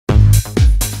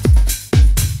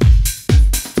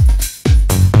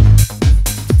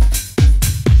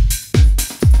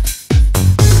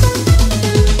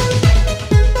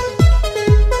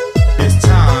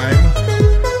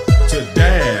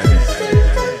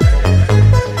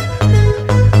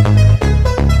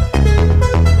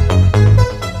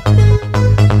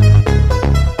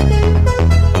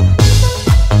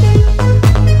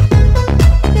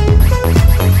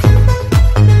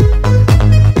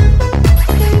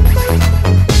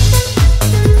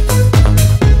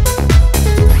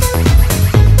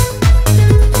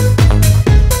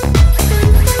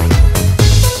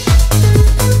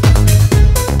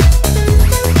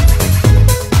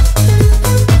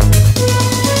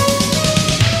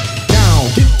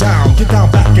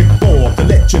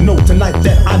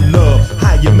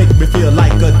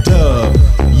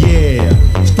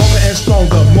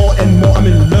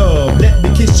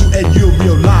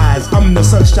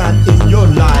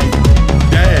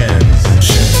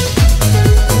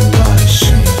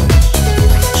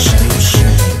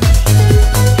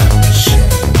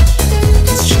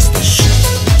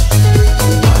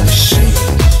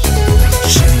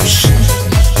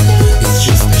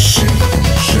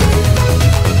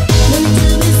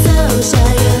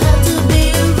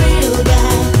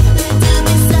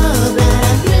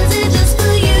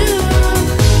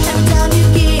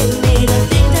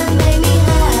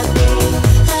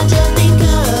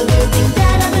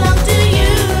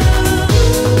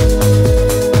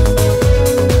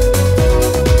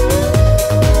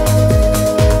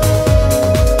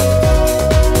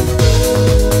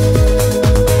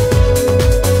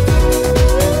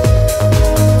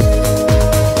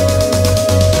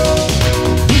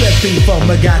from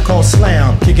a guy called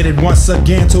Slam, kicking it once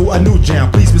again to a new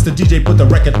jam. Please, Mr. DJ, put the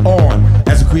record on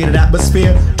as we create an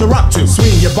atmosphere to rock to.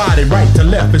 Swing your body right to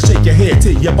left and shake your head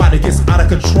till your body gets out of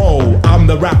control. I'm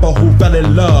the rapper who fell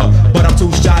in love, but I'm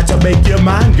too shy to make you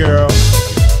mine, girl.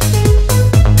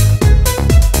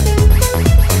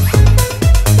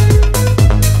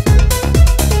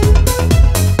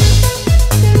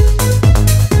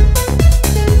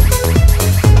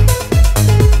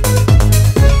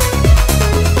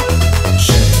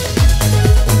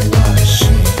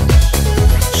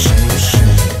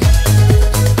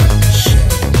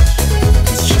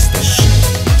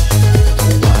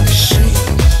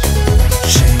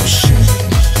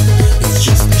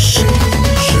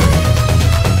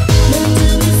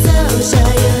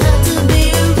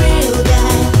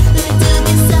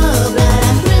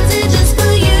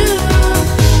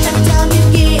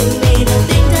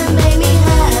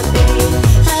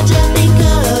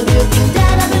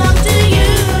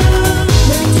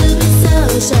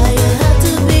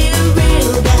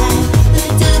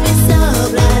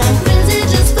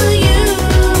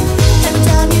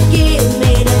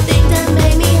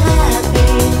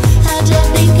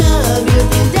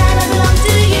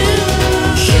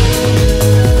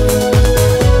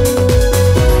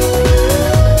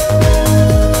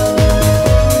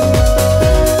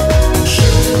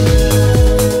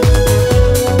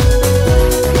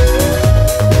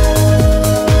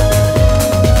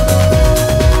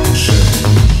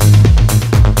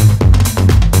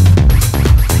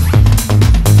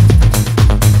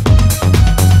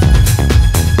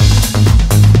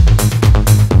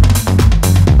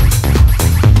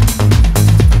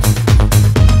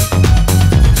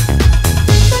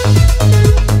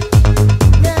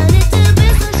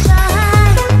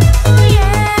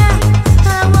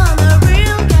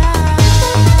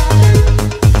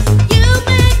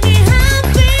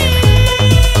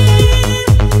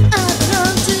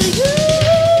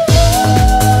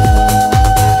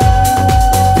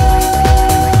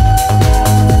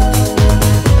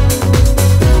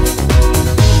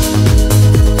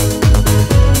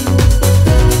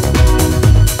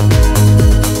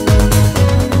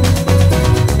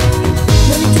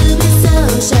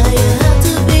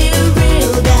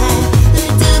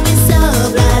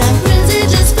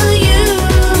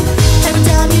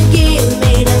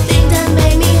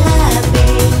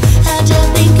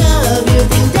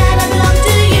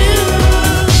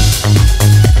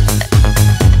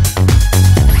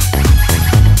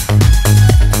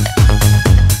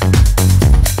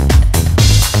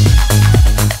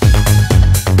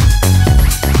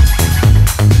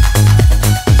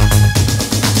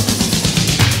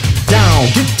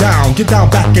 Get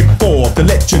down, back and forth to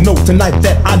let you know tonight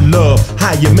that I love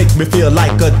how you make me feel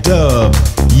like a dove.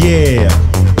 Yeah,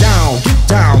 get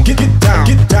down, get down,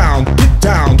 get down, get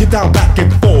down, get down, back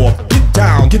and forth.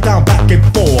 Get down, back and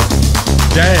forth.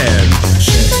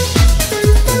 Dance.